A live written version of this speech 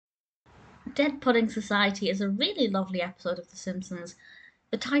Dead Pudding Society is a really lovely episode of The Simpsons.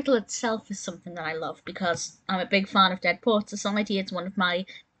 The title itself is something that I love because I'm a big fan of Dead Poets Society. It's one of my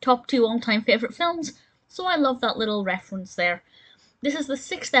top 2 all-time favourite films, so I love that little reference there. This is the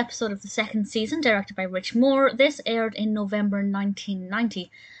 6th episode of the 2nd season, directed by Rich Moore. This aired in November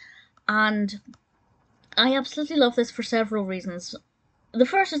 1990, and I absolutely love this for several reasons. The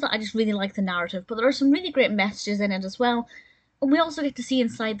first is that I just really like the narrative, but there are some really great messages in it as well. And we also get to see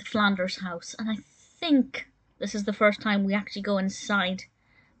inside the Flanders house, and I think this is the first time we actually go inside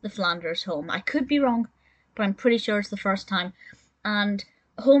the Flanders home. I could be wrong, but I'm pretty sure it's the first time. And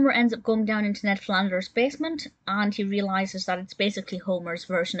Homer ends up going down into Ned Flanders' basement, and he realizes that it's basically Homer's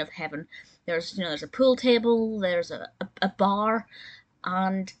version of heaven. There's a pool table, there's a bar,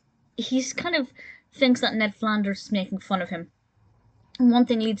 and he's kind of thinks that Ned Flanders is making fun of him. And one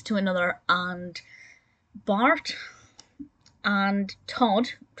thing leads to another, and Bart and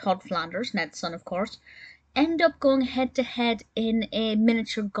Todd Flanders, Ned's son of course, end up going head to head in a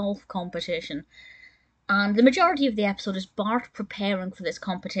miniature golf competition. And the majority of the episode is Bart preparing for this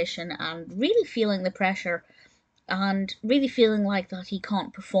competition and really feeling the pressure and really feeling like that he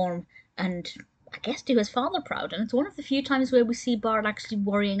can't perform and I guess do his father proud. And it's one of the few times where we see Bart actually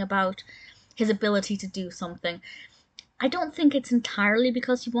worrying about his ability to do something. I don't think it's entirely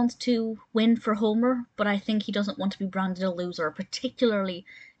because he wants to win for Homer, but I think he doesn't want to be branded a loser, particularly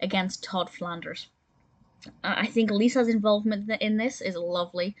against Todd Flanders. I think Lisa's involvement in this is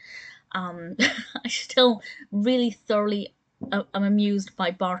lovely. I still really thoroughly am amused by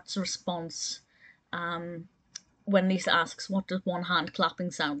Bart's response when Lisa asks, what does one hand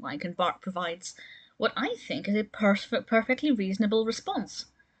clapping sound like? And Bart provides what I think is a perfectly reasonable response.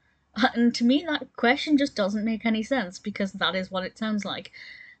 And to me, that question just doesn't make any sense, because that is what it sounds like.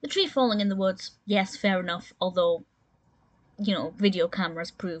 The tree falling in the woods, yes, fair enough, although, video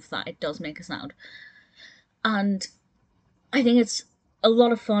cameras prove that it does make a sound. And I think it's a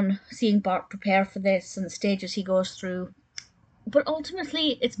lot of fun seeing Bart prepare for this and the stages he goes through. But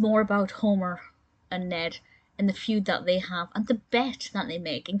ultimately, it's more about Homer and Ned and the feud that they have and the bet that they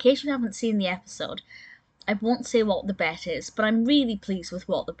make. In case you haven't seen the episode, I won't say what the bet is, but I'm really pleased with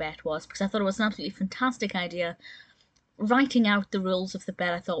what the bet was, because I thought it was an absolutely fantastic idea. Writing out the rules of the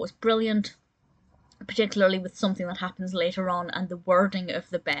bet I thought was brilliant, particularly with something that happens later on and the wording of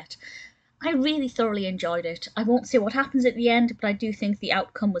the bet. I really thoroughly enjoyed it. I won't say what happens at the end, but I do think the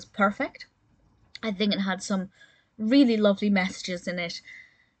outcome was perfect. I think it had some really lovely messages in it.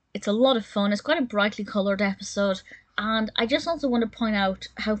 It's a lot of fun. It's quite a brightly coloured episode, and I just also want to point out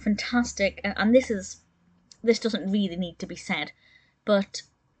how fantastic, and this doesn't really need to be said, but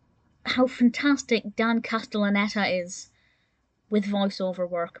how fantastic Dan Castellaneta is with voiceover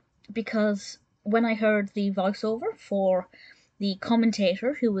work. Because when I heard the voiceover for the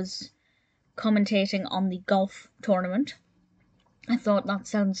commentator who was commentating on the golf tournament, I thought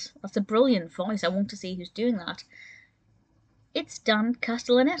that's a brilliant voice. I want to see who's doing that. It's Dan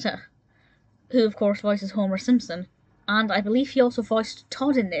Castellaneta, who of course voices Homer Simpson, and I believe he also voiced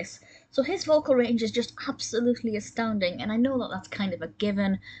Todd in this. So his vocal range is just absolutely astounding, and I know that that's kind of a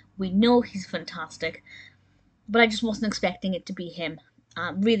given. We know he's fantastic, but I just wasn't expecting it to be him.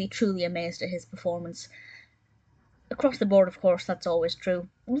 I'm really truly amazed at his performance. Across the board, of course, that's always true.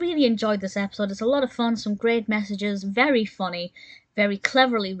 Really enjoyed this episode. It's a lot of fun, some great messages, very funny, very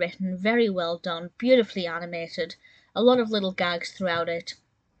cleverly written, very well done, beautifully animated, a lot of little gags throughout it.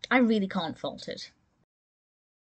 I really can't fault it.